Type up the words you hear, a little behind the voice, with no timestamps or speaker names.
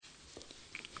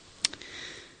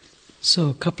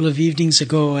So a couple of evenings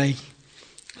ago I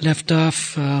left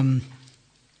off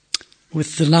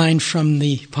with the line from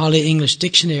the Pali English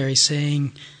Dictionary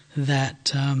saying that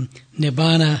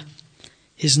Nibbana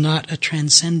is not a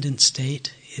transcendent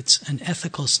state, it's an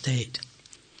ethical state.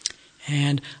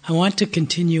 And I want to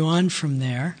continue on from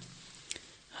there,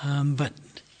 but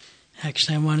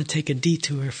actually I want to take a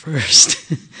detour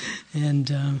first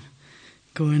and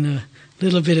go in a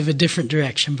little bit of a different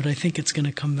direction, but I think it's going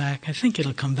to come back. I think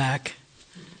it'll come back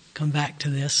to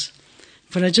this.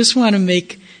 But I just want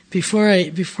to before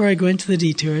I go into the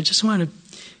detour, I just want to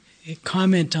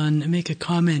make a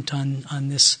comment on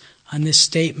this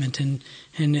statement, and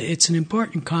it's an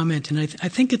important comment, and I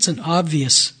think it's an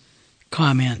obvious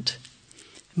comment,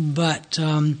 but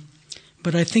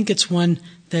I think it's one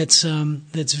that's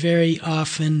very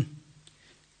often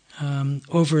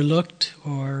overlooked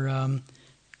or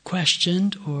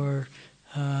questioned or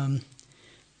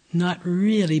not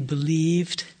really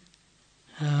believed.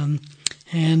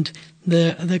 And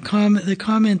the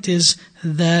comment is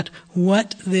that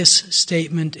what this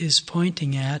statement is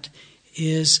pointing at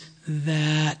is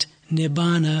that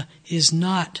Nibbana is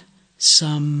not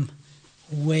some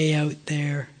way out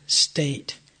there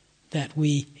state that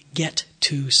we get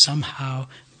to somehow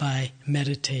by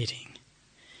meditating.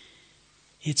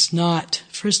 It's not,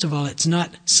 first of all, it's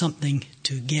not something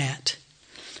to get,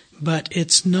 but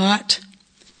it's not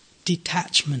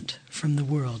detachment from the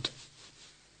world.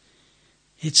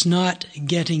 It's not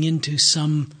getting into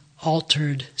some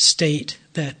altered state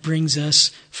that brings us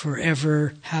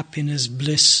forever happiness,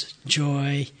 bliss,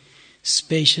 joy,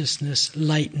 spaciousness,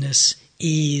 lightness,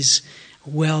 ease,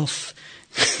 wealth,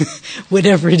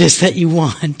 whatever it is that you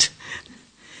want.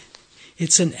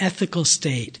 It's an ethical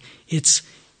state. It's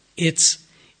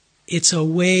a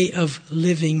way of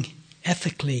living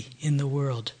ethically in the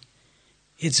world.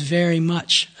 It's very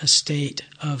much a state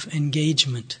of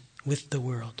engagement with the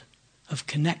world, of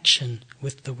connection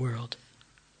with the world.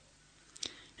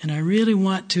 And I really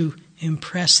want to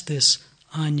impress this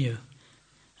on you.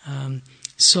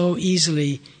 So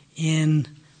easily in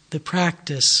the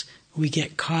practice, we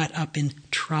get caught up in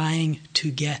trying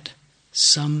to get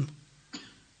some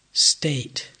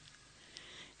state.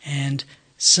 And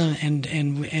we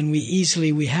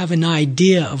have an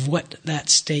idea of what that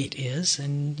state is,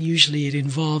 and usually it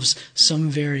involves some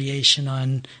variation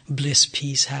on bliss,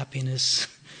 peace, happiness,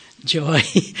 joy,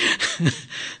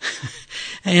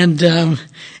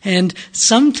 and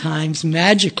sometimes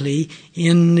magically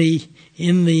in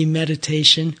the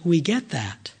meditation we get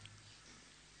that.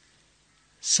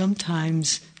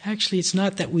 Sometimes, actually, it's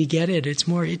not that we get it; it's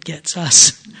more it gets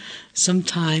us.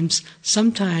 Sometimes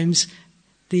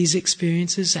these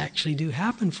experiences actually do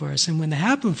happen for us. And when they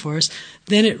happen for us,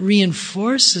 then it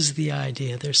reinforces the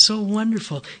idea. They're so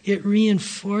wonderful. It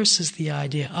reinforces the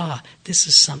idea, this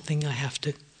is something I have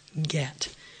to get.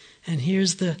 And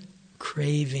here's the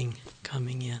craving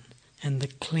coming in, and the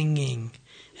clinging,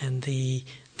 and the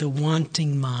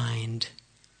wanting mind.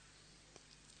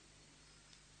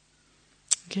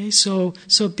 Okay, so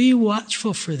be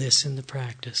watchful for this in the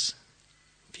practice.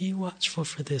 Be watchful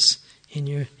for this in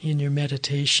your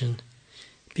meditation.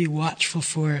 Be watchful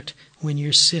for it when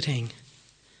you're sitting,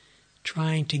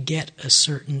 trying to get a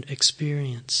certain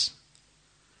experience,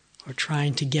 or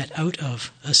trying to get out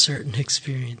of a certain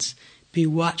experience. Be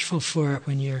watchful for it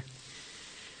when you're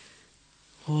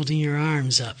holding your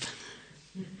arms up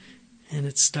and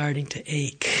it's starting to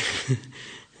ache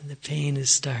and the pain is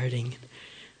starting.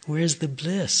 Where's the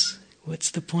bliss? What's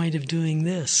the point of doing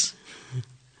this?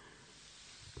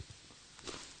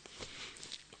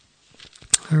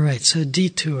 All right, so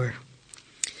detour.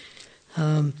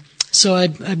 So I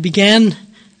began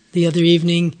the other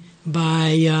evening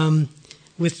by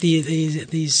with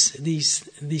these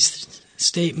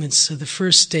statements. So the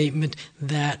first statement,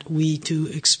 that we do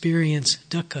experience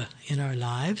dukkha in our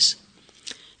lives,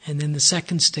 and then the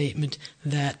second statement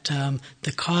that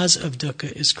the cause of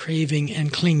dukkha is craving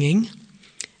and clinging,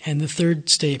 and the third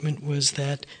statement was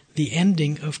that the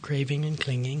ending of craving and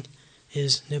clinging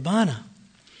is nibbana.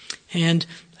 And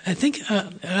I think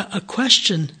a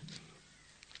question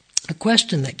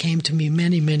that came to me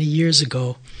many, many years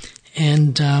ago,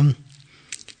 and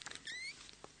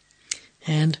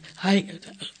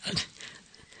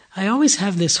I always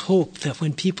have this hope that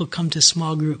when people come to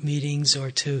small group meetings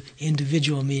or to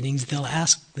individual meetings, they'll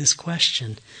ask this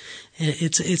question.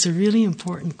 It's a really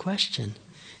important question,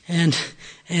 and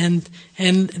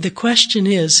the question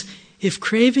is, if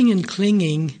craving and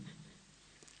clinging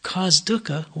cause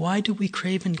dukkha, why do we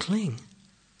crave and cling?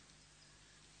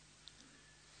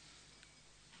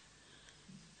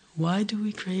 Why do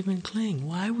we crave and cling?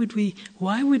 Why would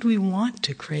we want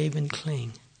to crave and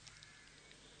cling?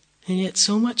 And yet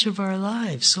so much of our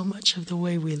lives, so much of the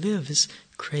way we live is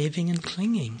craving and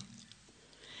clinging.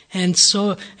 And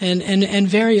so and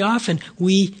very often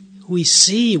we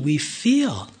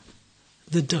feel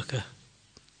the dukkha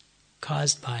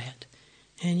caused by it.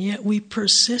 And yet we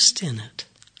persist in it.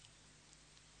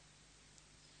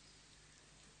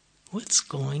 What's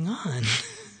going on?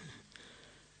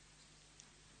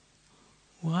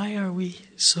 Why are we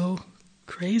so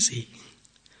crazy?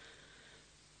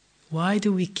 Why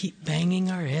do we keep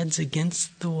banging our heads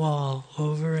against the wall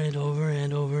over and over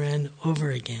and over and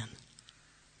over again?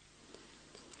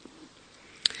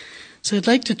 So I'd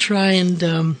like to try and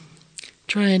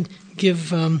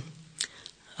give a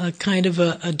kind of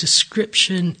a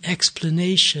description,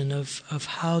 explanation of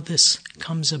how this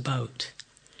comes about.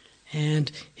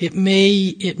 And it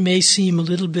may seem a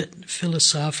little bit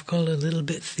philosophical, a little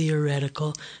bit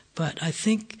theoretical, but I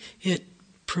think it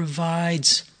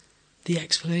provides, the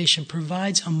explanation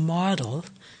provides a model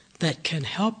that can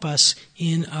help us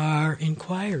in our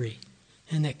inquiry,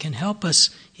 and that can help us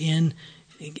in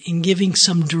giving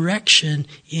some direction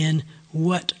in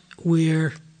what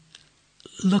we're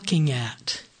looking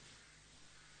at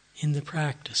in the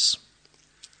practice.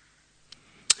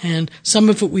 And some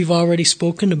of it we've already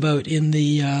spoken about in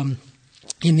the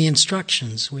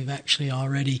instructions. We've actually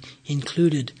already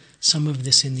included some of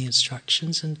this in the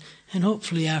instructions, and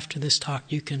hopefully after this talk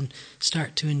you can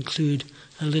start to include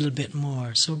a little bit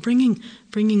more. So bringing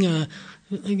a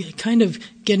kind of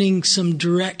getting some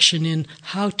direction in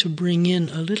how to bring in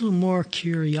a little more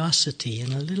curiosity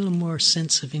and a little more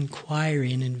sense of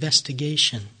inquiry and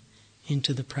investigation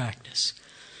into the practice.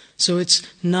 So it's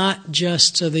not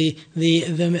just the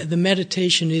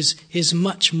meditation is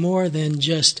much more than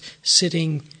just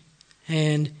sitting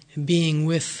and being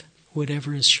with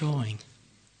whatever is showing.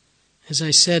 As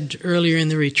I said earlier in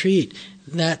the retreat,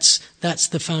 that's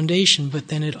the foundation, but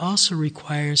then it also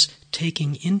requires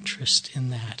taking interest in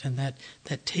that, and that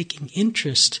taking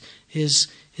interest is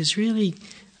really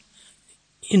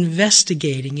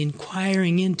investigating,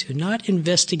 inquiring into, not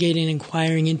investigating,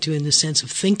 inquiring into in the sense of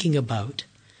thinking about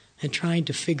and trying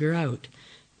to figure out,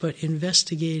 but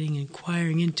investigating,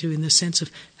 inquiring into in the sense of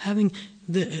having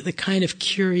the kind of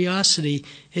curiosity.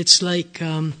 It's like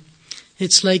a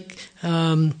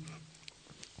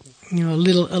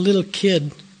little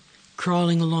kid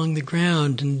crawling along the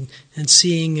ground and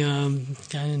seeing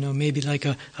maybe like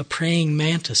a praying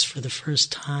mantis for the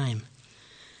first time,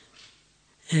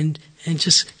 and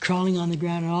just crawling on the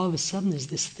ground, and all of a sudden there's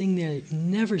this thing there you've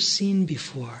never seen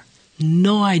before.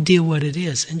 No idea what it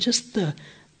is, and just the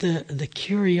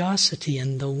curiosity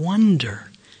and the wonder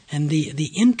and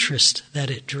the interest that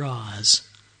it draws,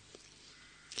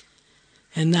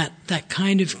 and that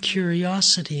kind of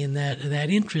curiosity and that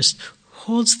interest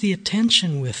holds the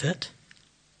attention with it,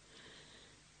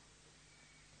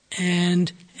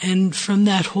 and from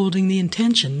that holding the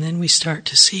intention, then we start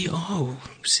to see how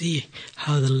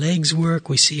the legs work,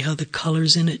 we see how the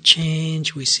colors in it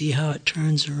change, we see how it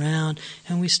turns around,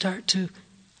 and we start to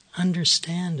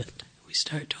understand it. We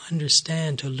start to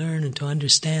understand, to learn and to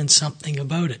understand something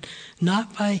about it.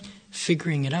 Not by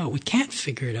figuring it out. We can't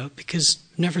figure it out because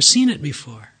we've never seen it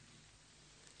before.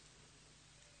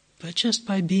 But just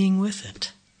by being with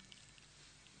it.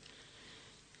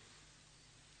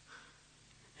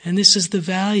 And this is the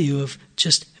value of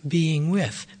just being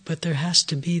with. But there has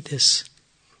to be this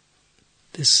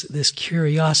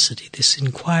curiosity, this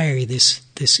inquiry,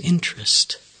 this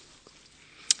interest.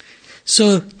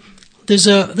 So there's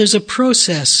a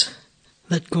process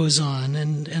that goes on,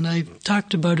 and I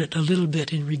talked about it a little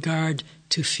bit in regard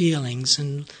to feelings,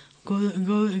 and I'm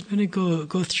going to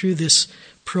go through this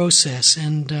process,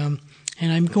 and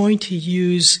I'm going to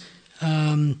use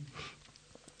as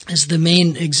the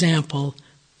main example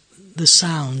the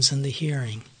sounds and the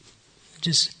hearing,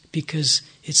 just because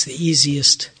it's the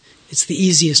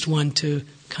easiest one to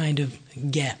kind of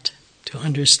get, to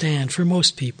understand for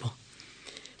most people.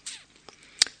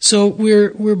 So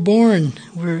we're born,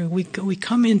 we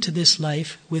come into this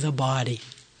life with a body.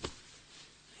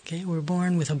 Okay, we're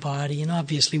born with a body, and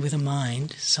obviously with a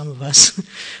mind. Some of us,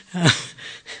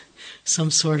 some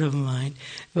sort of a mind,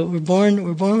 but we're born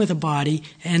with a body,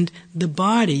 and the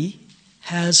body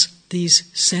has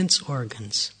these sense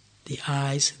organs: the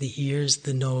eyes, the ears,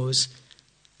 the nose,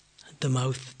 the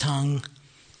mouth, the tongue,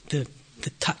 the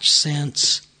touch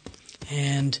sense,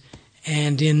 and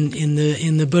in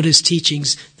the Buddha's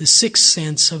teachings, the sixth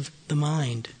sense of the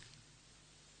mind.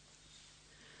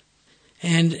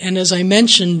 And as I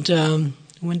mentioned,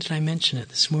 when did I mention it?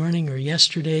 This morning or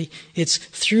yesterday? It's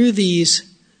through these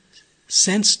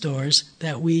sense doors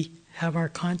that we have our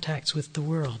contacts with the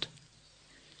world.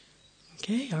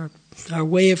 Okay, our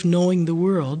way of knowing the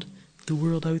world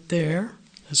out there,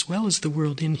 as well as the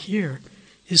world in here,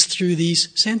 is through these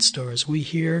sense doors. We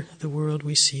hear the world,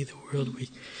 we see the world, we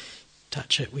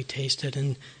touch it, we taste it,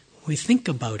 and we think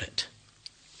about it.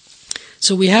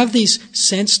 So we have these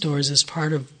sense doors as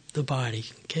part of the body.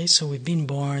 Okay, so we've been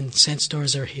born, sense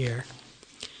doors are here.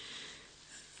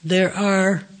 There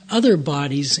are other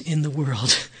bodies in the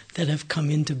world that have come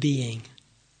into being.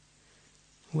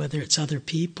 Whether it's other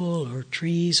people or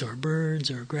trees or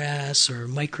birds or grass or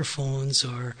microphones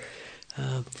or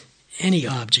any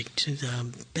object,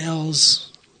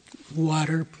 bells,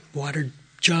 water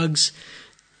jugs.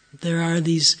 There are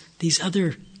these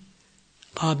other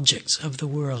objects of the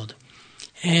world.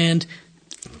 And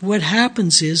what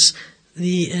happens is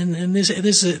this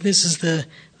is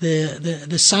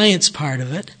the science part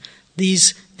of it.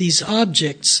 These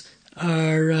objects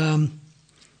are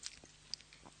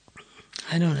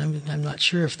I'm not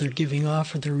sure if they're giving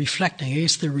off or they're reflecting. I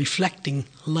guess they're reflecting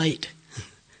light.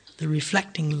 They're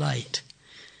reflecting light.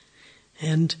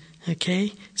 And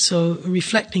okay, so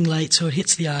reflecting light, so it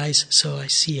hits the eyes, so I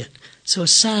see it. So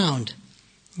sound.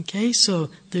 Okay,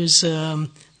 so there's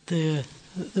the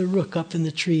rook up in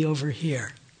the tree over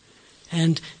here.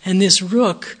 And this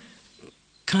rook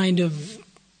kind of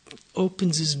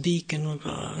opens his beak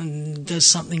and does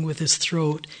something with his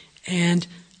throat, and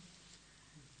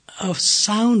a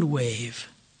sound wave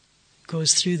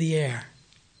goes through the air.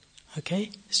 Okay?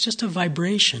 It's just a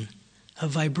vibration. A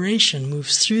vibration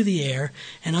moves through the air,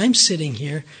 and I'm sitting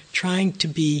here trying to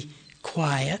be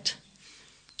quiet,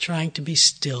 trying to be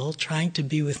still, trying to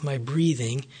be with my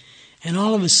breathing, and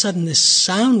all of a sudden this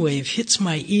sound wave hits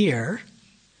my ear,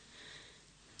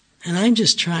 and I'm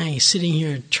just sitting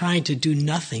here trying to do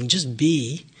nothing, just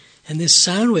be, and this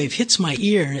sound wave hits my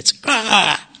ear, and it's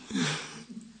ah!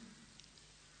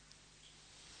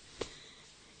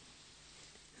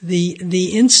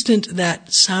 The instant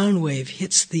that sound wave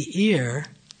hits the ear,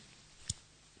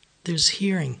 there's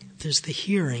hearing. There's the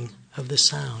hearing of the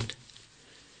sound.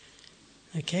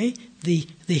 Okay? The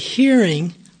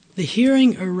hearing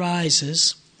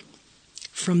arises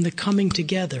from the coming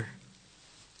together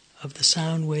of the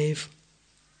sound wave,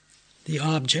 the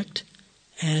object,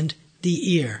 and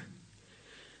the ear.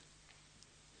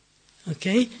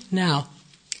 Okay? Now,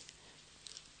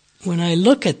 when I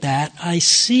look at that, I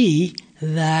see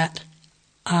that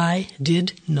I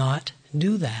did not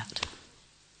do that.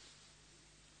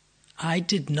 I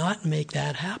did not make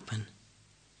that happen.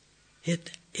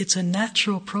 It's a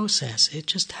natural process. It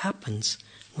just happens.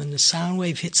 When the sound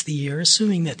wave hits the ear,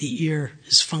 assuming that the ear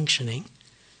is functioning,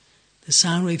 the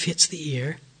sound wave hits the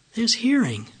ear, there's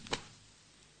hearing.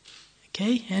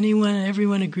 Okay?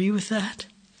 Everyone agree with that?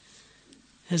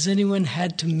 Has anyone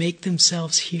had to make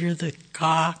themselves hear the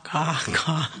ka, ka,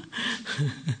 ka?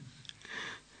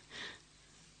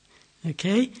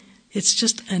 Okay? It's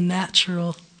just a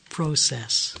natural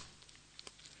process.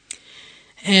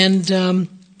 And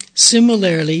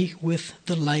similarly with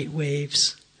the light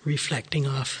waves reflecting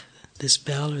off this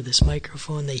bell or this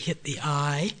microphone, they hit the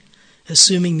eye.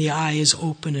 Assuming the eye is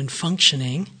open and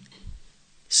functioning,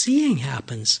 seeing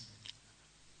happens.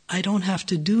 I don't have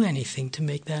to do anything to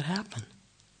make that happen.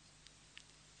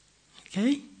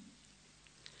 Okay?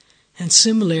 And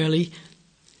similarly,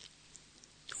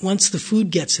 once the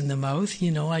food gets in the mouth,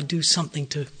 I do something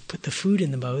to put the food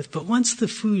in the mouth, but once the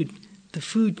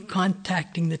food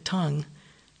contacting the tongue,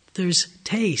 there's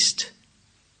taste.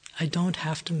 I don't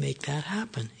have to make that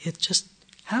happen. It just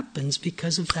happens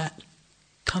because of that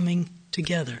coming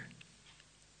together.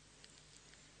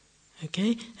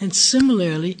 Okay? And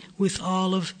similarly with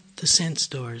all of the sense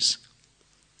doors.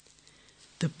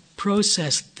 The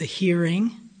process, the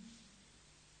hearing,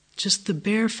 just the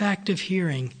bare fact of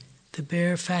hearing, the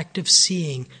bare fact of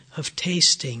seeing, of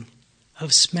tasting,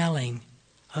 of smelling,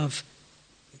 of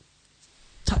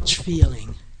touch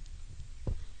feeling.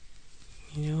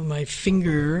 My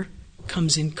finger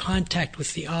comes in contact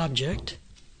with the object,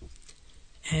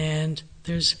 and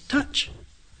there's touch.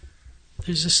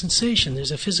 There's a sensation,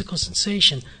 there's a physical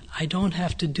sensation. I don't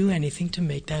have to do anything to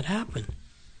make that happen.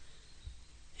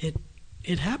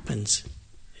 It happens.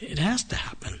 It has to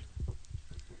happen.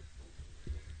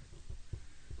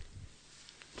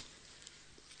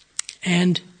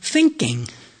 And thinking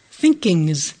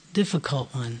is a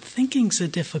difficult one. Thinking's a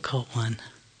difficult one.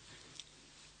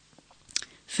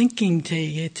 Thinking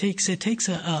takes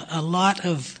a lot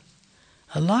of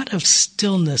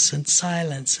stillness and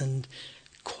silence and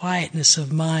quietness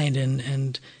of mind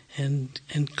and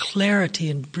clarity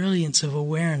and brilliance of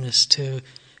awareness to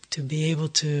be able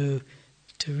to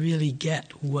to really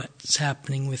get what's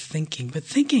happening with thinking. But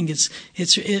thinking,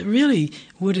 it really,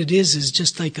 what it is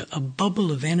just like a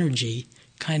bubble of energy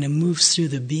kind of moves through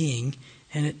the being,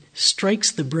 and it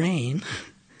strikes the brain.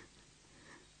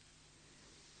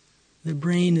 The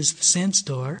brain is the sense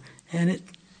door, and it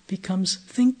becomes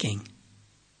thinking.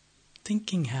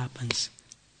 Thinking happens.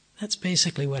 That's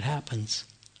basically what happens.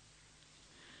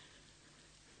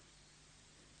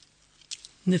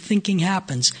 The thinking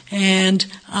happens, and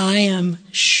I am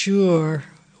sure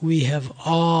we have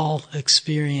all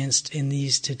experienced in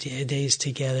these days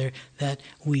together that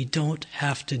we don't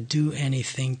have to do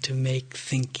anything to make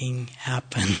thinking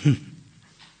happen.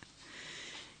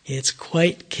 It's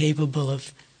quite capable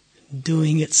of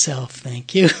doing itself,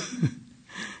 thank you.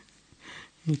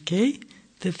 Okay?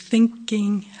 The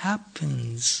thinking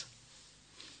happens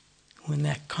when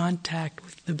that contact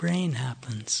with the brain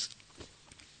happens.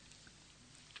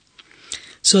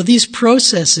 So these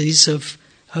processes of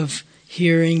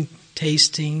hearing,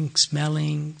 tasting,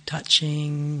 smelling,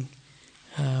 touching,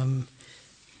 what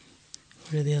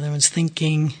are the other ones?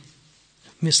 Thinking,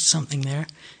 missed something there.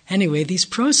 Anyway, these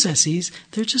processes,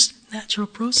 they're just natural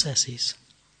processes.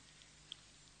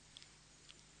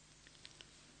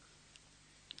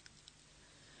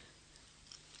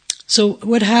 So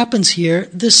what happens here,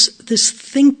 this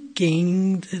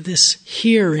thinking, this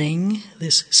hearing,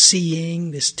 this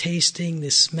seeing, this tasting,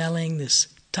 this smelling, this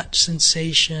touch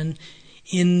sensation,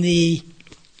 in the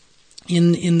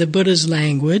Buddha's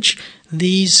language,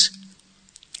 these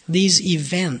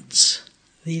events,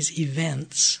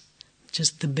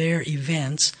 just the bare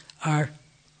events, are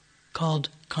called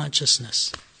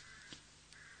consciousness.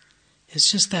 It's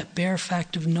just that bare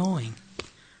fact of knowing.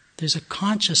 There's a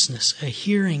consciousness, a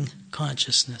hearing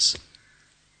consciousness.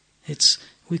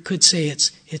 We could say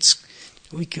it's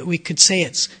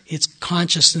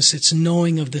consciousness, it's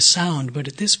knowing of the sound, but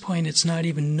at this point it's not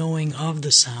even knowing of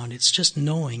the sound, it's just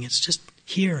knowing, it's just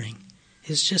hearing,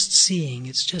 it's just seeing,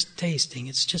 it's just tasting,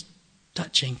 it's just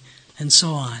touching, and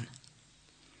so on.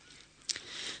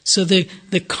 So the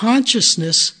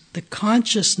consciousness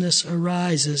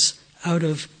arises out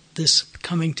of this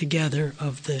coming together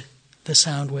of the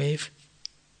sound wave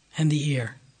and the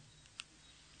ear.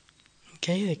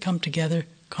 Okay, they come together,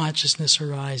 consciousness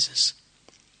arises.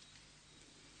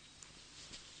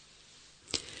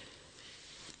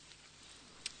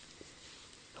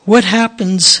 What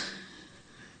happens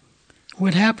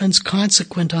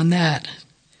consequent on that?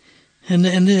 And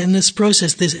in this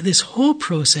process, this whole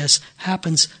process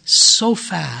happens so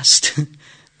fast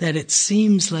that it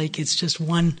seems like it's just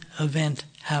one event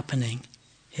happening.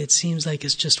 It seems like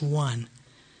it's just one.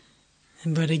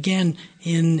 But again,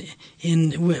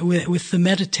 with the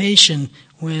meditation,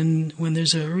 when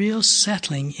there's a real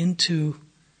settling into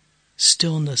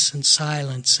stillness and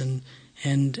silence and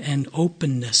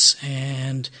openness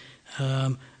and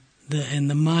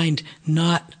the mind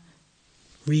not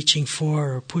reaching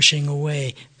for or pushing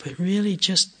away, but really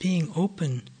just being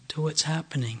open to what's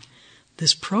happening,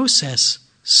 this process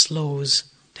slows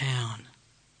down.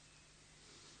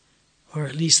 Or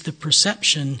at least the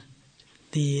perception,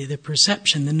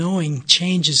 the knowing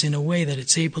changes in a way that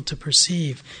it's able to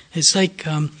perceive. It's like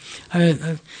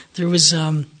there was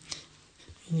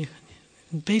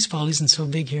baseball isn't so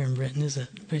big here in Britain, is it?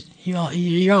 But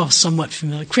you're all somewhat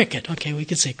familiar. Cricket, okay, we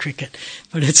could say cricket,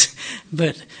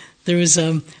 but there was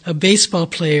a baseball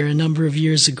player a number of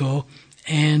years ago,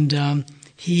 and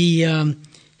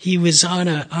he was on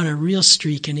a real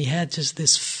streak, and he had just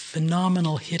this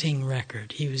phenomenal hitting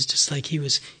record. He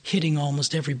was hitting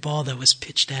almost every ball that was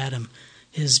pitched at him.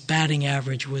 His batting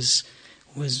average was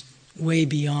way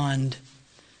beyond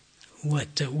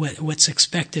what's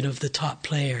expected of the top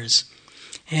players.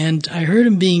 And I heard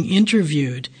him being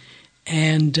interviewed,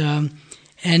 and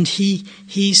he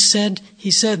said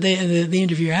the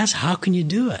interviewer asked, "How can you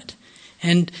do it?"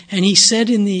 And he said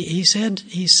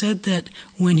that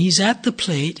when he's at the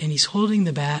plate and he's holding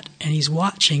the bat and he's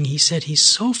watching, he said he's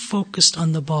so focused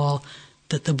on the ball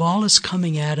that the ball is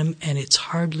coming at him and it's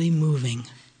hardly moving.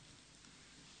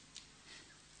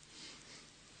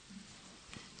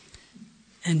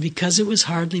 And because it was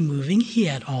hardly moving, he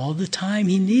had all the time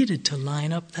he needed to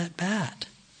line up that bat.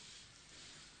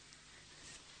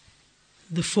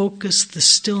 The focus, the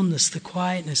stillness, the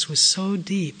quietness was so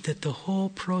deep that the whole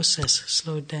process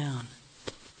slowed down.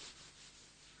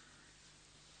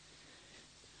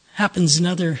 Happens in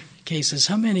other cases.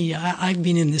 How many, I've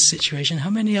been in this situation, how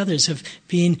many others have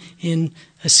been in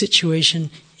a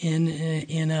situation in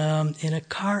a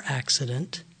car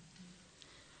accident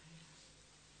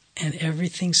and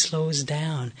everything slows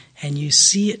down, and you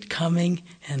see it coming,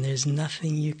 and there's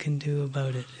nothing you can do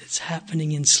about it. It's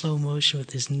happening in slow motion, but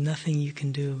there's nothing you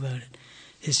can do about it.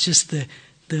 It's just the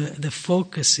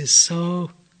focus is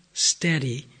so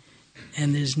steady,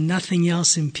 and there's nothing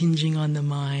else impinging on the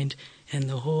mind, and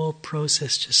the whole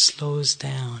process just slows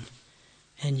down,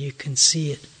 and you can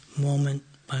see it moment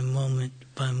by moment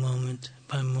by moment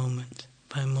by moment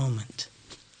by moment.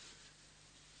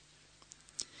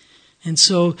 And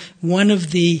so one of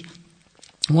the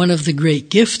great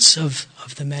gifts of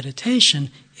the meditation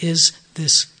is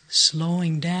this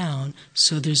slowing down,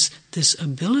 so there's this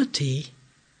ability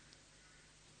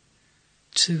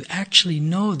to actually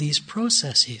know these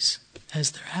processes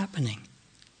as they're happening.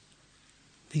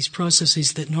 These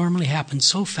processes that normally happen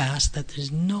so fast that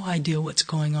there's no idea what's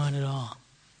going on at all.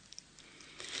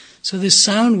 So this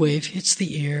sound wave hits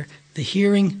the ear, the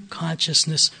hearing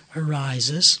consciousness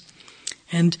arises,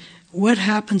 and what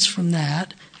happens from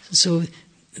that? So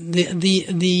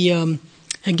the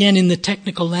again, in the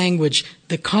technical language,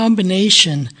 the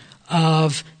combination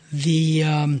of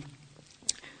the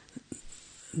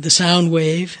sound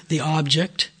wave, the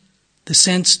object, the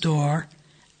sense door,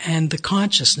 and the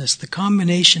consciousness, the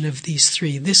combination of these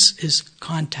three, this is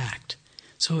contact.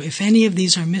 So if any of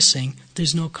these are missing,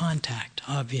 there's no contact,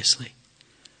 obviously.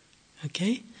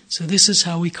 Okay? So this is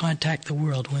how we contact the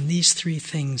world, when these three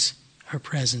things are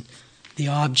present: the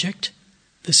object,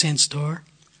 the sense door,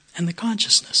 and the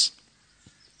consciousness.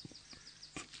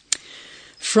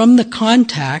 From the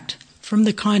contact,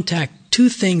 two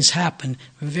things happen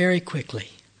very quickly.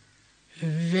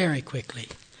 Very quickly.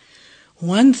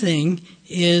 One thing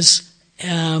is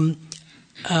an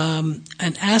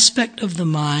aspect of the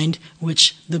mind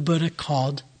which the Buddha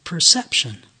called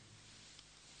perception.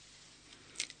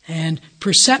 And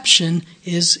perception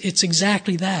it's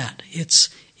exactly that. It's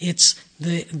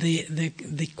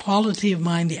the quality of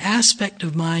mind, the aspect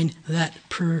of mind that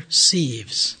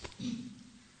perceives.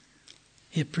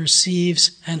 It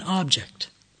perceives an object.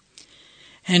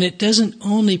 And it doesn't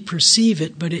only perceive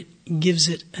it, but it gives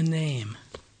it a name.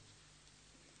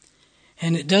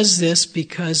 And it does this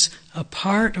because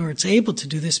it's able to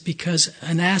do this because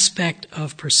an aspect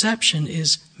of perception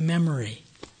is memory.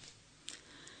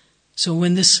 So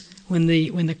when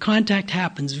the contact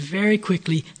happens very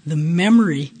quickly, the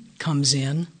memory comes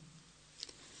in,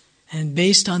 and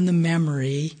based on the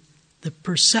memory, the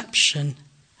perception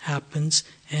happens,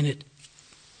 and it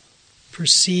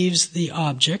perceives the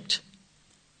object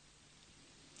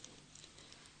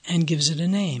and gives it a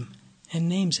name and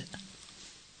names it.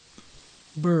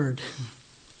 Bird.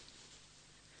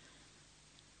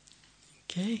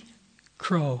 Okay?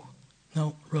 Crow.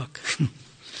 No, rook.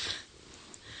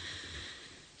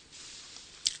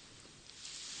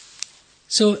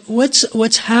 So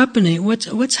what's happening?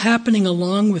 What's happening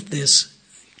along with this,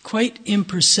 quite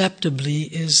imperceptibly,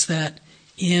 is that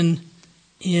in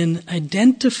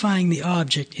identifying the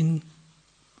object, in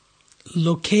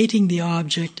locating the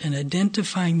object and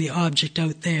identifying the object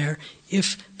out there,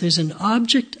 if there's an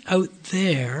object out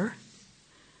there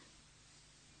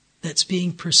that's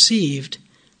being perceived,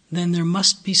 then there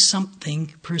must be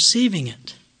something perceiving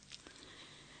it.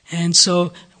 And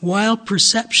so while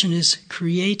perception is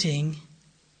creating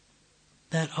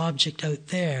that object out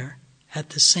there, at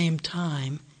the same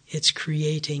time it's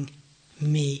creating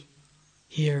me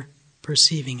here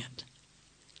perceiving it.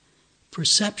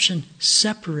 Perception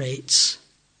separates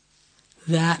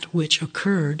that which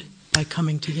occurred by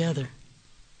coming together.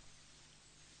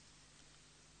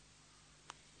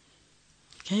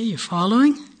 Okay, you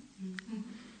following?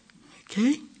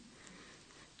 Okay?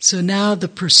 So now the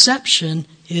perception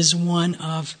is one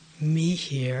of me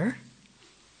here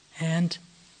and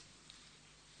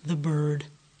the bird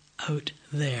out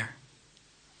there.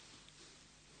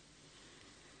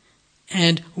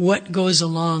 And what goes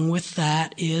along with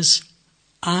that is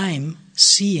I'm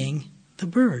seeing the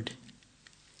bird.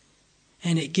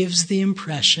 And it gives the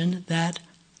impression that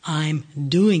I'm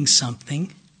doing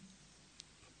something,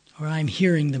 or I'm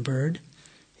hearing the bird.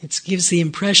 It gives the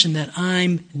impression that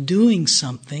I'm doing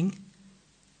something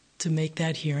to make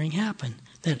that hearing happen,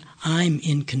 that I'm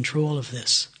in control of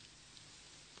this.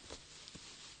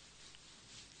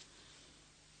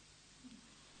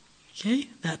 Okay,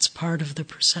 that's part of the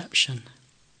perception.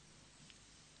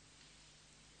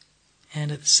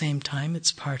 And at the same time,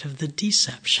 it's part of the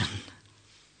deception.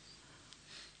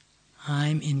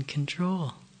 I'm in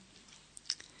control.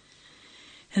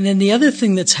 And then the other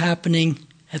thing that's happening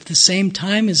at the same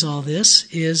time as all this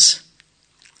is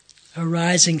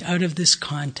arising out of this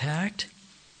contact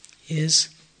is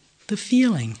the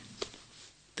feeling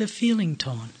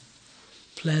tone.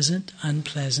 Pleasant,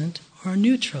 unpleasant, or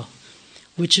neutral,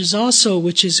 which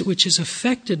is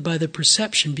affected by the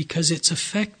perception because it's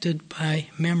affected by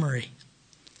memory.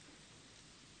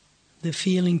 The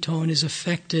feeling tone is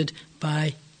affected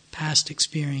by past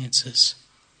experiences,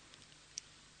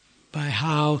 by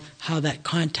how that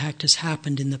contact has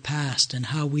happened in the past and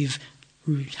how we've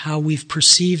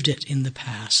perceived it in the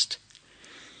past.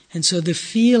 And so the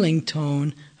feeling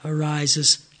tone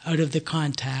arises out of the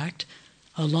contact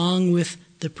along with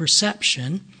the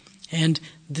perception, and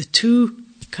the two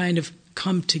kind of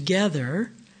come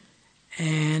together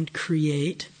and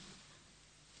create,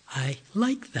 I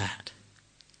like that,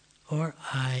 or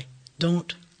I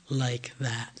don't like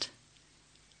that.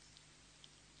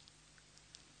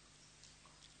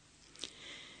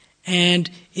 And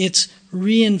it's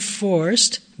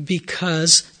reinforced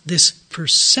because this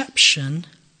perception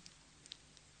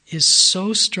is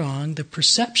so strong, the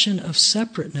perception of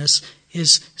separateness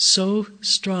is so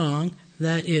strong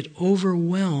that it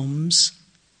overwhelms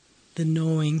the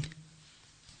knowing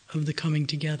of the coming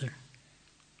together.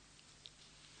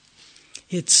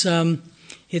 It's very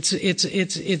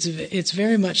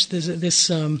much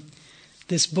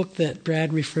this book that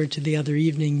Brad referred to the other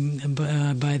evening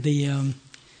by the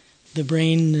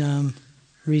brain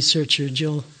researcher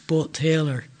Jill Bolt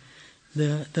Taylor,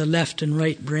 the left and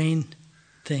right brain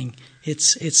thing.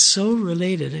 It's so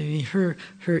related. I mean, her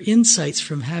insights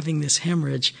from having this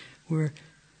hemorrhage were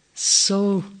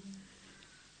so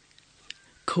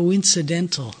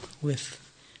coincidental with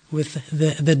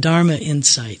the Dharma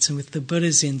insights and with the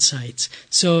Buddha's insights.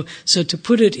 So to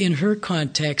put it in her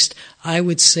context, I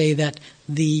would say that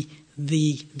the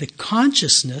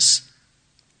consciousness,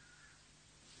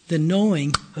 the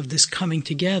knowing of this coming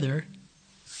together,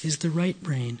 is the right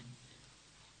brain.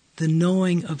 The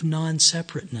knowing of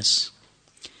non-separateness.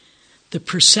 The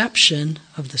perception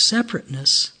of the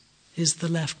separateness is the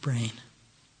left brain.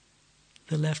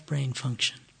 The left brain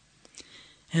function.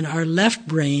 And our left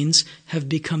brains have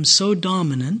become so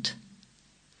dominant,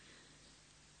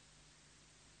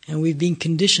 and we've been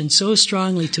conditioned so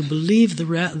strongly to believe the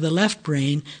left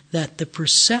brain that the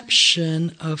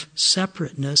perception of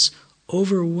separateness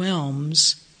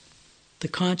overwhelms the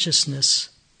consciousness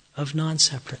of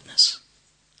non-separateness.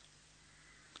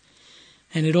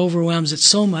 And it overwhelms it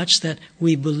so much that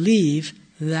we believe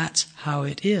that's how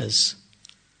it is.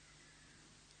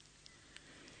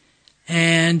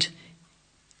 And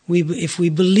if we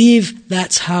believe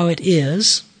that's how it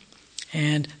is,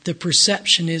 and the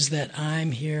perception is that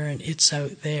I'm here and it's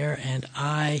out there and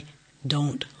I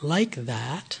don't like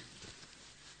that,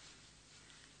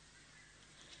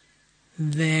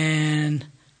 then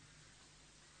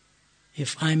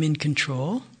if I'm in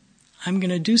control, I'm going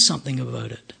to do something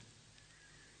about it.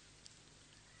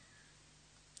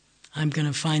 I'm going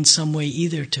to find some way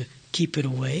either to keep it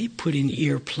away, put in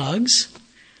earplugs,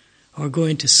 or go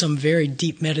into some very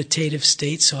deep meditative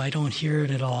state so I don't hear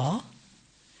it at all,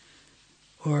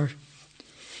 or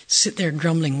sit there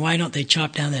grumbling, why don't they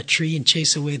chop down that tree and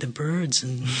chase away the birds,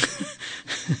 and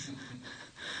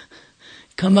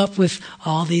come up with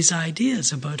all these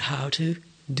ideas about how to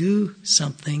do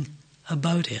something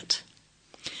about it.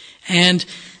 And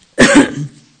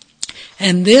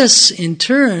and this, in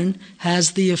turn,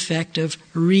 has the effect of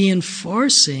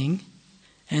reinforcing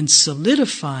and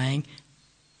solidifying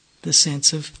the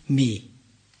sense of me,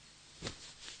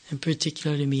 and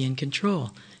particularly me in control.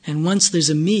 And once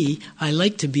there's a me, I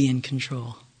like to be in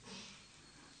control.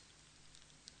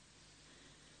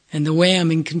 And the way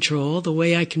I'm in control, the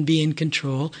way I can be in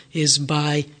control, is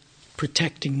by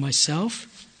protecting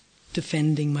myself,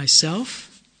 defending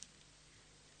myself,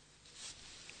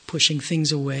 pushing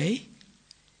things away,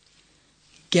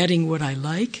 getting what I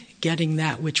like, getting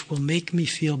that which will make me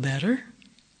feel better,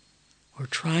 or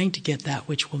trying to get that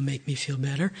which will make me feel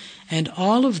better. And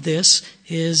all of this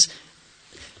is,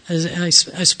 as I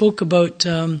spoke about,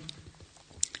 I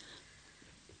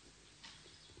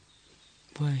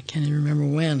can't even remember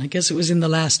when. I guess it was in the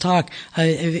last talk.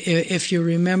 If you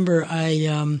remember,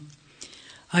 I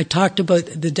talked about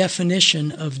the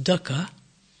definition of dukkha,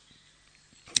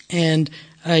 and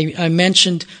I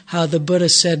mentioned how the Buddha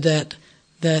said that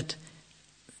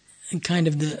kind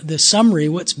of the summary,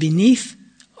 what's beneath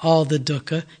all the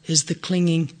dukkha, is the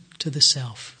clinging to the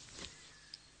self.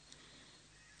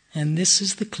 And this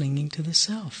is the clinging to the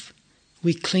self.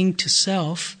 We cling to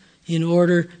self in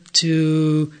order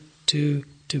to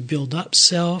build up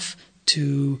self,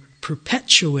 to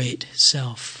perpetuate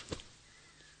self,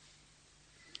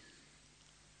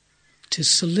 to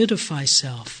solidify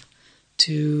self,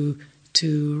 to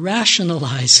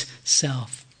rationalize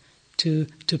self, to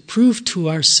prove to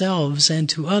ourselves and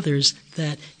to others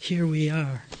that here we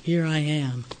are, here I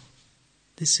am,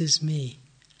 This is me.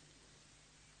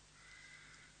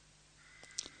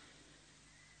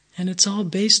 And it's all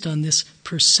based on this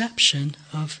perception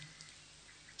of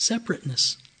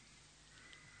separateness.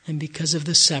 And because of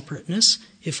the separateness,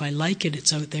 if I like it,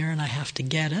 it's out there and I have to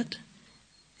get it.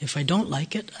 If I don't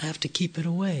like it, I have to keep it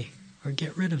away or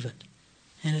get rid of it.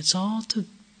 And it's all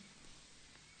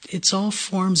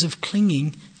forms of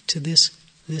clinging to this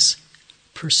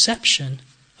perception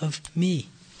of me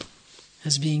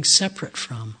as being separate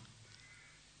from.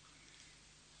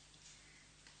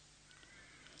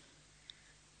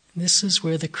 This is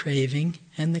where the craving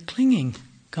and the clinging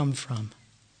come from.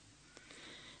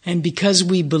 And because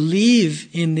we believe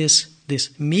in this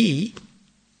me,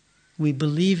 we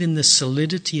believe in the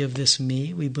solidity of this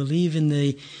me, we believe in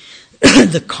the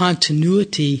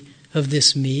continuity of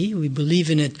this me, we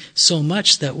believe in it so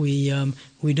much that we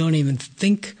don't even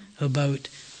think about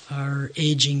our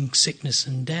aging, sickness,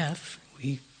 and death.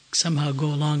 We somehow go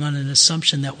along on an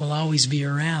assumption that we'll always be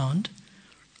around.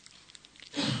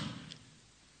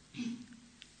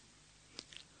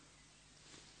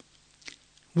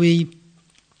 We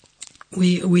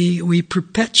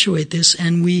perpetuate this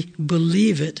and we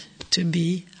believe it to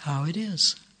be how it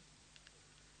is.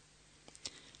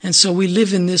 And so we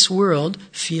live in this world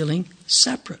feeling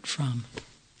separate from,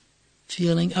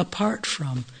 feeling apart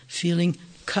from, feeling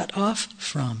cut off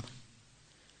from.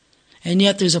 And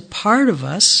yet there's a part of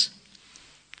us,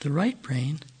 the right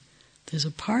brain, there's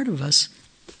a part of us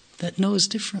that knows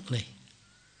differently.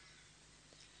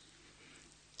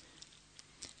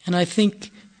 And I think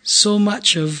so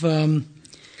much of what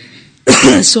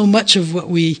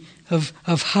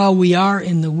of how we are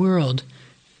in the world,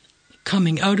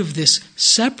 coming out of this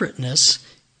separateness,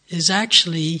 is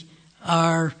actually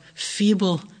our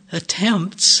feeble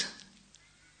attempts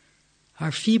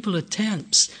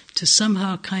to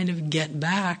somehow kind of get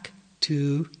back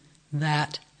to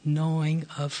that knowing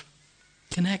of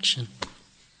connection.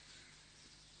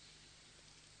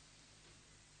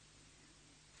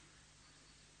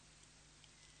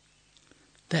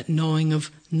 That knowing of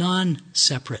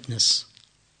non-separateness.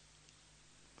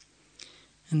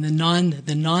 And the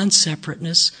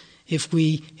non-separateness, if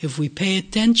we pay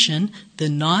attention, the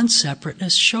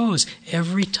non-separateness shows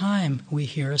every time we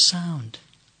hear a sound.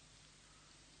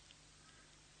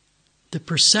 The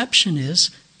perception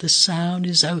is the sound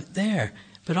is out there,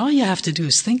 but all you have to do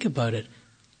is think about it.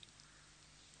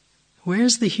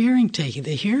 Where's the hearing taking?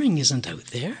 The hearing isn't out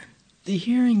there. The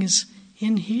hearing is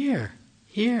in here.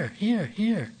 Here.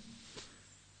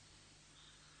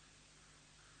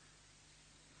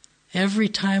 Every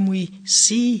time we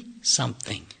see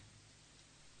something,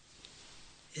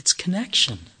 it's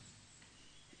connection.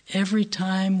 Every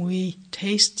time we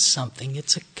taste something,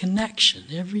 it's a connection.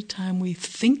 Every time we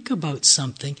think about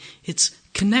something, it's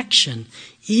connection.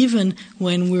 Even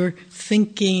when we're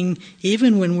thinking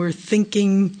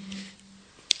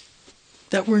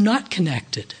that we're not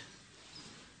connected.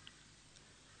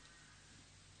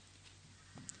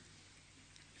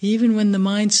 Even when the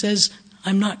mind says,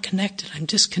 I'm not connected, I'm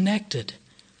disconnected.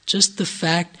 Just the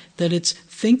fact that it's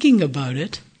thinking about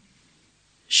it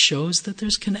shows that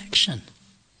there's connection.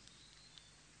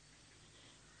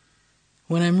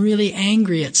 When I'm really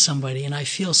angry at somebody and I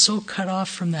feel so cut off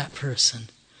from that person,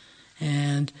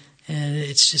 and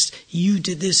it's just, you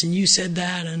did this and you said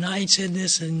that and I said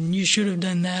this and you should have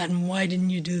done that and why didn't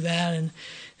you do that?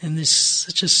 And there's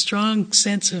such a strong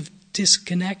sense of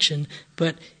disconnection.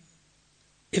 But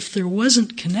if there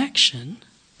wasn't connection,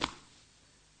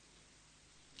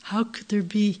 how could there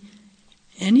be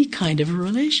any kind of a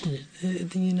relationship?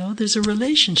 There's a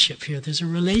relationship here. There's a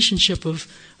relationship of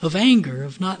anger,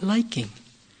 of not liking.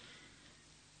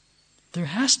 There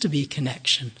has to be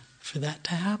connection for that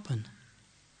to happen.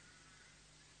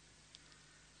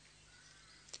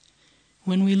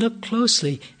 When we look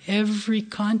closely, every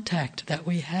contact that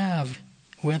we have,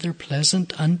 whether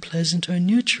pleasant, unpleasant, or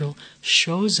neutral,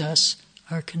 shows us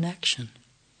our connection.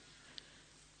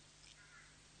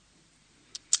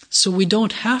 So we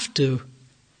don't have to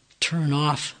turn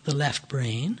off the left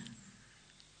brain.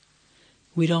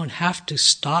 We don't have to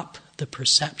stop the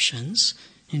perceptions.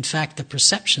 In fact, the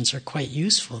perceptions are quite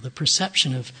useful. The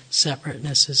perception of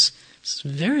separateness is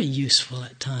very useful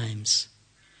at times.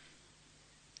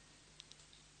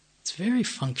 It's very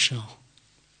functional.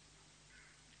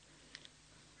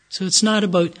 So it's not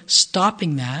about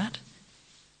stopping that.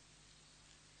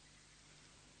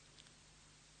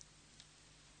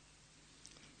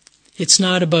 It's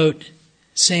not about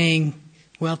saying,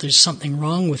 well, there's something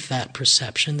wrong with that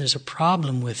perception, there's a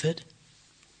problem with it,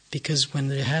 because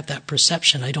when I have that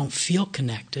perception, I don't feel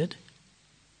connected.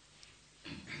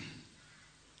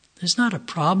 There's not a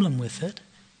problem with it.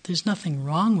 There's nothing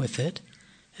wrong with it.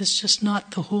 It's just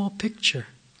not the whole picture.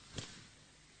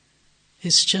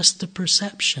 It's just the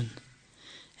perception.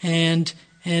 And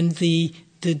the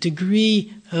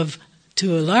degree of,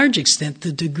 to a large extent,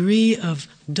 the degree of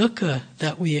dukkha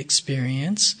that we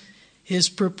experience is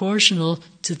proportional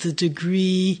to the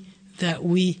degree that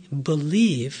we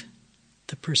believe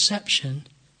the perception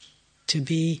to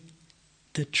be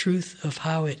the truth of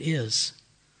how it is.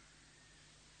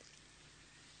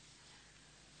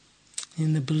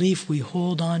 In the belief, we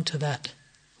hold on to that.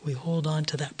 We hold on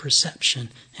to that perception.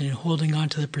 And in holding on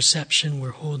to the perception,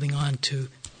 we're holding on to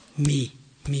me.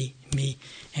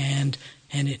 And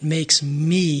it makes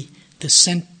me the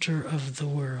center of the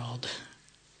world.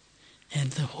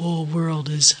 And the whole world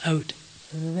is out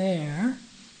there.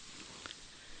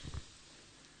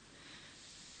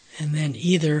 And then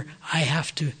either I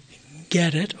have to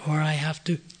get it or I have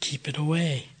to keep it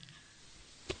away.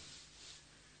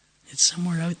 It's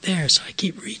somewhere out there, so I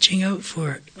keep reaching out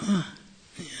for it.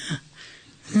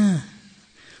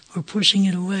 Or pushing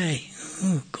it away.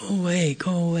 Go away,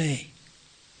 go away.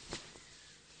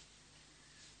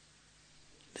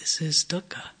 This is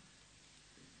dukkha.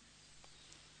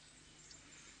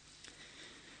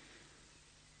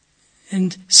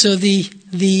 And so the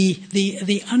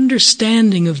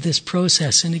understanding of this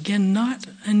process, and again, not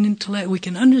an intellect, we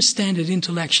can understand it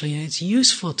intellectually, and it's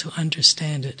useful to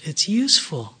understand it. It's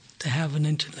useful to have an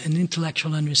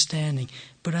intellectual understanding.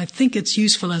 But I think it's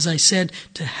useful, as I said,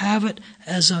 to have it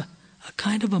as a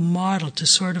kind of a model to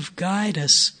sort of guide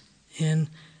us in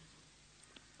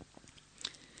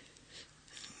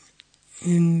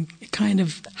kind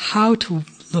of how to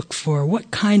look for, what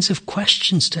kinds of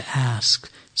questions to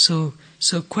ask. So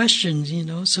questions,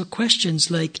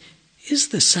 questions like, is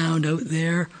the sound out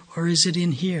there or is it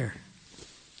in here?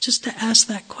 Just to ask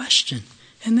that question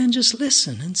and then just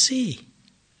listen and see.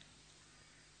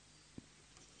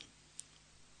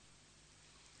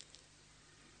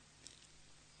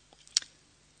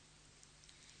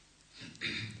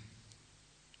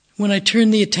 When I turn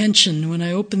the attention, when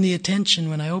I open the attention,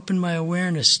 when I open my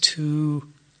awareness to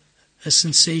a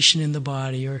sensation in the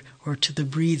body or to the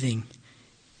breathing,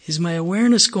 is my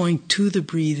awareness going to the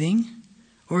breathing,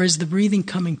 or is the breathing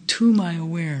coming to my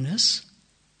awareness,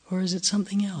 or is it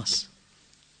something else?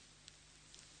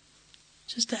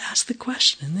 Just to ask the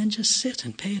question and then just sit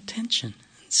and pay attention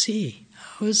and see,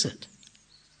 how is it?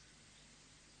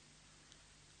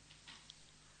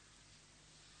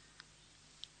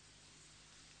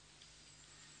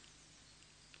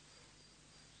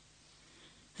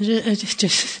 It's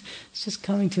just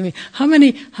coming to me. How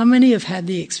many have had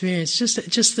the experience?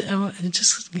 The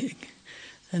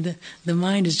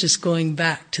mind is just going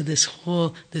back to this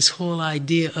whole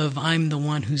idea of I'm the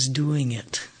one who's doing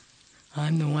it.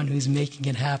 I'm the one who's making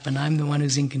it happen. I'm the one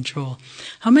who's in control.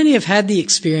 How many have had the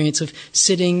experience of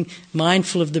sitting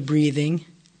mindful of the breathing,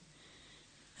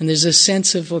 and there's a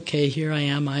sense of, okay, here I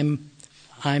am.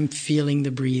 I'm feeling the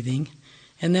breathing,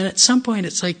 and then at some point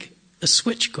it's like a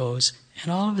switch goes.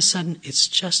 And all of a sudden, it's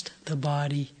just the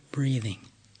body breathing.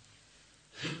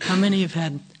 How many have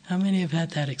had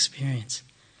that experience?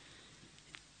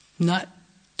 Not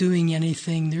doing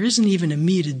anything. There isn't even a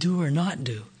me to do or not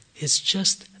do. It's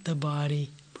just the body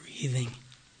breathing.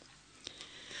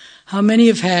 How many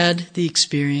have had the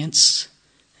experience?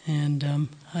 And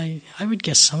I would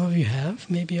guess some of you have,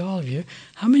 maybe all of you.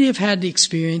 How many have had the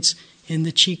experience in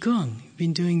the Qigong? You've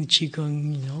been doing the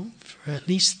Qigong, for at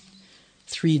least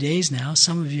 3 days now,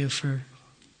 some of you for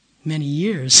many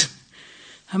years.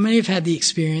 How many have had the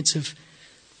experience of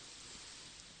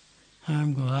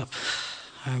arm go up,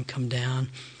 arm come down,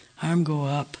 arm go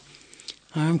up,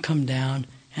 arm come down,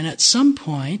 and at some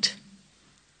point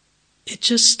it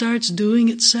just starts doing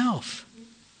itself.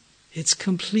 It's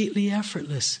completely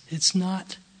effortless. There's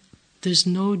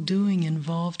no doing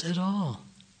involved at all.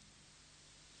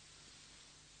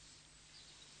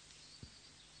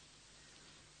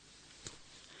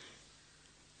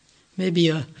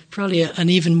 Maybe probably an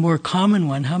even more common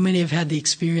one. How many have had the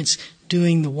experience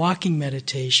doing the walking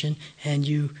meditation, and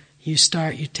you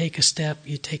take a step,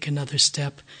 you take another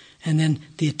step, and then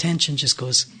the attention just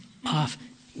goes off,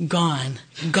 gone,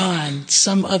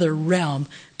 some other realm,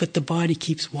 but the body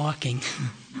keeps walking.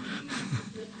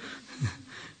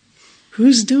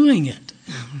 Who's doing it?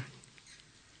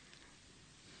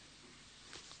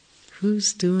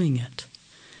 Who's doing it?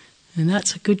 And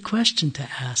that's a good question to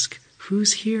ask.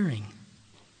 Who's hearing?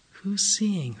 Who's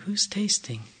seeing? Who's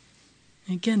tasting?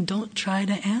 Again, don't try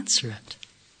to answer it.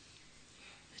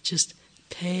 Just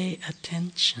pay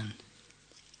attention.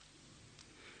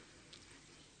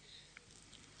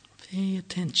 Pay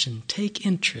attention. Take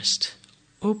interest.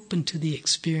 open to the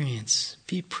experience,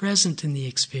 be present in the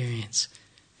experience,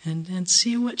 and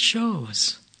see what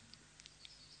shows.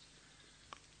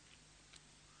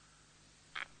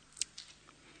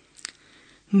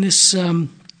 And this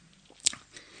and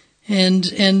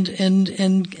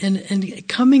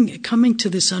coming to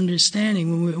this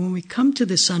understanding, when we come to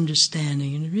this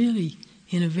understanding, and really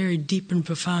in a very deep and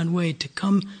profound way, to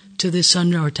come to this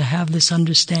or to have this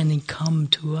understanding come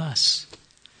to us,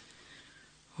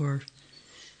 or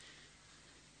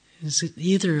is it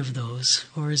either of those,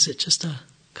 or is it just a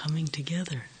coming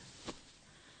together?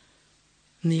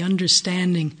 And the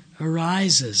understanding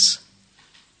arises.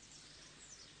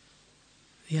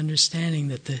 The understanding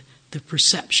that the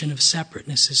perception of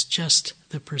separateness is just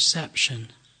the perception.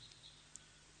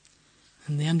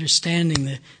 And the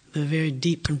understanding, the very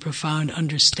deep and profound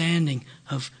understanding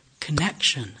of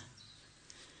connection.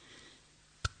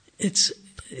 It's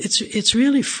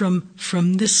really from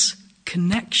this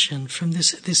connection, from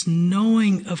this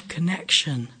knowing of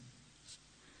connection,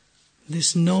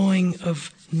 this knowing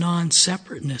of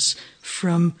non-separateness,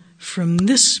 from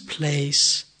this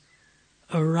place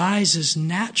arises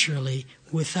naturally,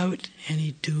 without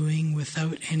any doing,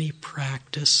 without any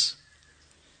practice,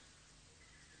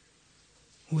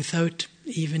 without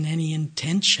even any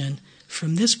intention.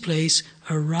 From this place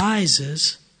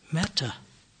arises metta.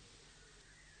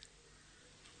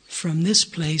 From this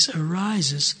place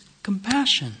arises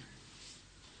compassion.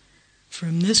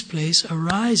 From this place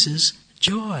arises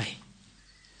joy.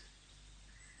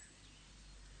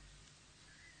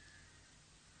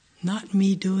 Not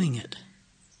me doing it.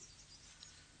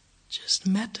 Just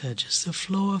metta, just the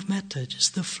flow of metta,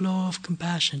 just the flow of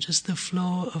compassion, just the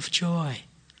flow of joy.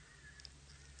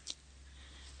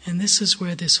 And this is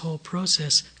where this whole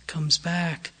process comes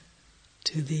back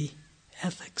to the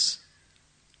ethics,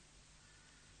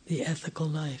 the ethical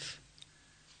life.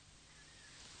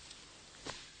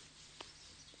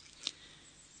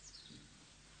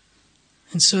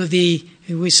 And so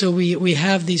we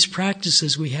have these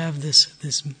practices. We have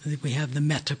we have the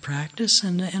metta practice,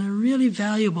 and a really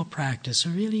valuable practice, a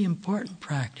really important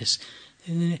practice,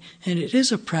 and it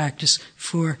is a practice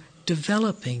for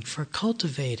developing, for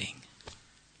cultivating.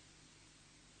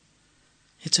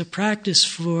 It's a practice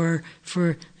for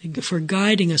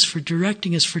guiding us, for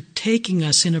directing us, for taking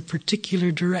us in a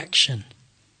particular direction.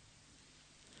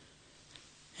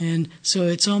 And so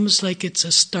it's almost like it's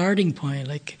a starting point.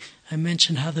 Like I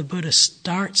mentioned how the Buddha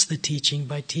starts the teaching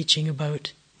by teaching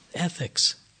about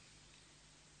ethics.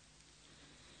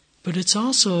 But it's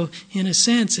also, in a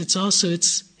sense, it's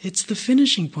the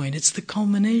finishing point, it's the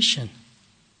culmination.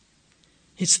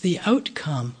 It's the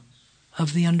outcome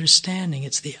of the understanding,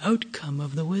 it's the outcome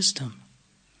of the wisdom.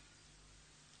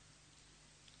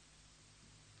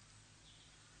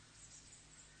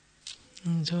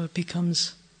 And so it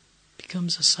becomes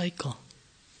a cycle.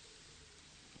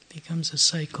 It becomes a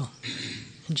cycle.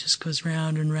 It just goes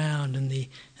round and round, and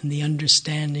the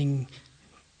understanding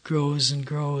grows and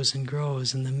grows and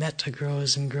grows, and the metta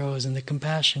grows and grows, and the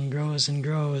compassion grows and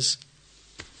grows.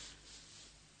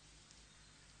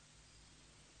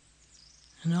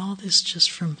 And all this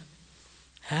just from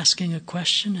asking a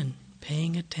question and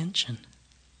paying attention,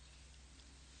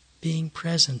 being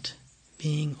present,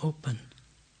 being open.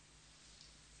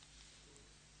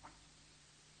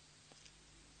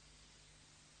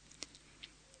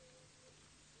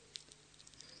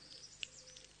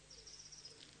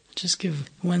 Just give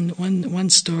one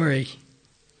story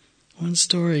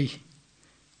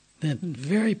that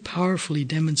very powerfully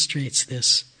demonstrates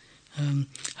this.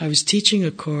 I was teaching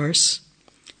a course,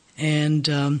 and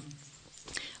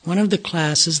one of the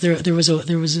classes there was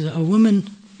a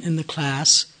woman in the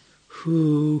class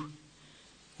who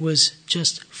was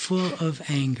just full of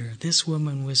anger. This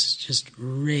woman was just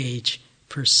rage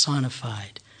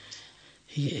personified.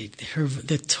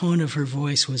 The tone of her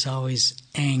voice was always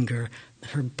anger.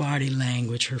 Her body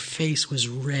language, her face was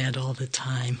red all the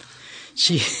time.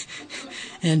 She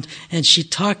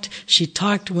talked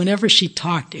whenever she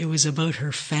talked, it was about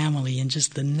her family in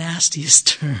just the nastiest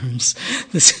terms.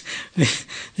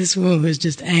 This woman was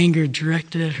just anger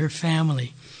directed at her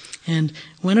family. And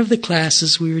one of the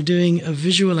classes we were doing a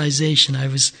visualization. I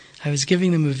was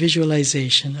giving them a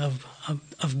visualization of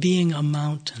being a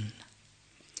mountain.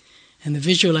 And the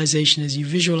visualization is you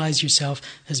visualize yourself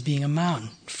as being a mountain,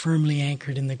 firmly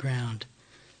anchored in the ground.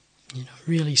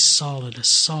 Really solid, a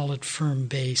solid, firm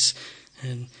base,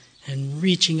 and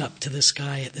reaching up to the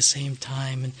sky at the same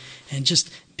time, and just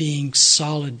being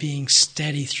solid, being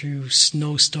steady through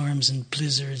snowstorms and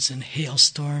blizzards and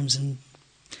hailstorms and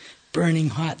burning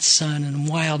hot sun and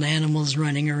wild animals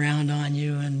running around on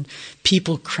you and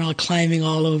people climbing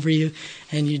all over you,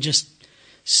 and you're just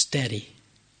steady.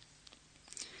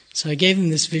 So I gave him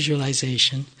this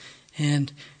visualization,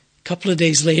 and a couple of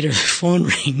days later the phone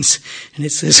rings, and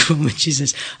it's this woman. She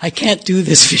says, I can't do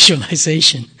this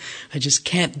visualization. I just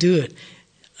can't do it.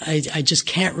 I just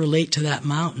can't relate to that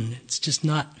mountain. It's just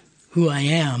not who I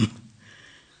am.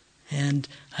 And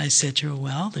I said to her,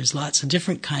 well, there's lots of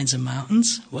different kinds of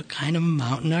mountains. What kind of a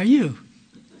mountain are you?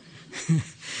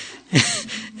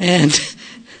 and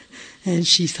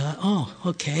she thought, oh,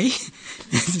 okay.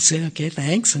 And said, okay,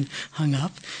 thanks, and hung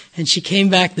up. And she came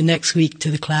back the next week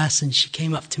to the class, and she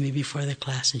came up to me before the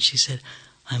class, and she said,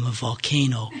 I'm a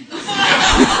volcano.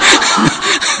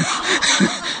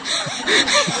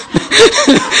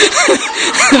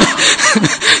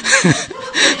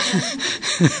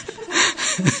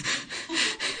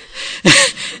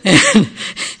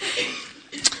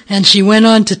 And she went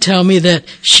on to tell me that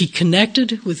she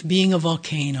connected with being a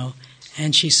volcano,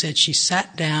 and she said she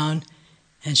sat down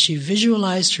and she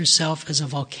visualized herself as a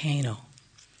volcano.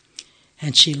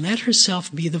 And she let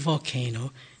herself be the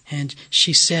volcano, and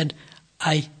she said,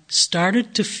 I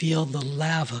started to feel the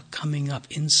lava coming up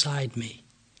inside me.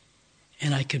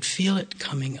 And I could feel it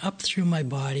coming up through my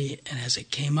body, and as it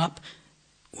came up,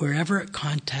 wherever it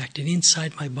contacted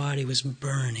inside my body was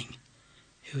burning.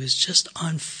 It was just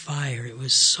on fire. It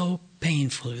was so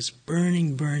painful. It was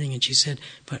burning, and she said,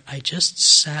 but I just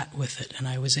sat with it, and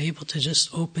I was able to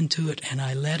just open to it, and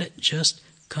I let it just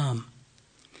come.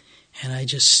 And I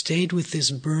just stayed with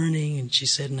this burning, and she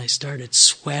said, and I started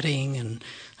sweating, and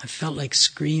I felt like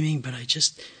screaming, but I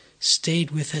just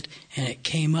stayed with it, and it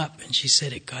came up, and she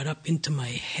said it got up into my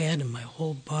head, and my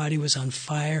whole body was on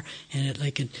fire, and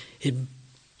it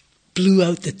blew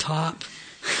out the top.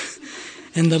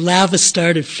 And the lava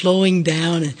started flowing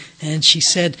down, and she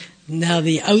said, now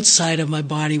the outside of my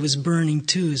body was burning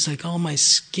too. It's like all my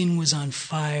skin was on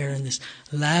fire, and this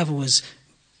lava was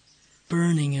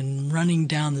burning and running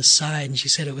down the side. And she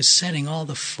said it was setting all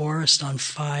the forest on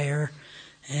fire.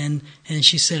 And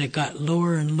she said it got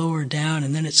lower and lower down,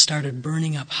 and then it started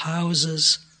burning up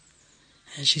houses.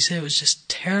 And she said it was just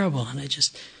terrible, and I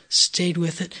just stayed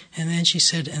with it. And then she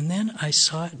said, and then I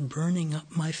saw it burning up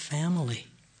my family.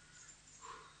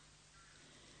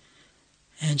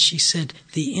 And she said,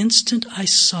 the instant I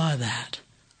saw that,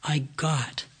 I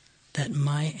got that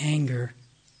my anger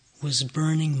was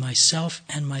burning myself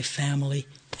and my family,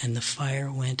 and the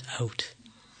fire went out.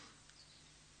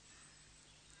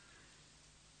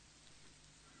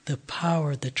 The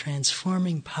power, the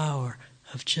transforming power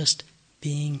of just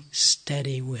being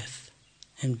steady with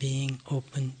and being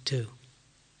open to.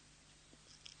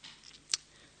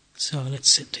 So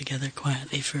let's sit together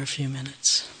quietly for a few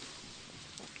minutes.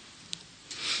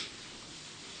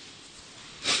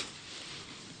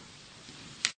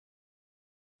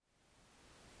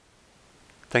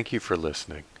 Thank you for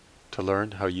listening. To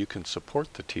learn how you can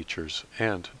support the teachers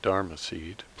and Dharma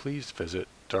Seed, please visit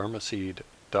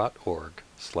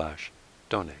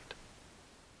dharmaseed.org/donate.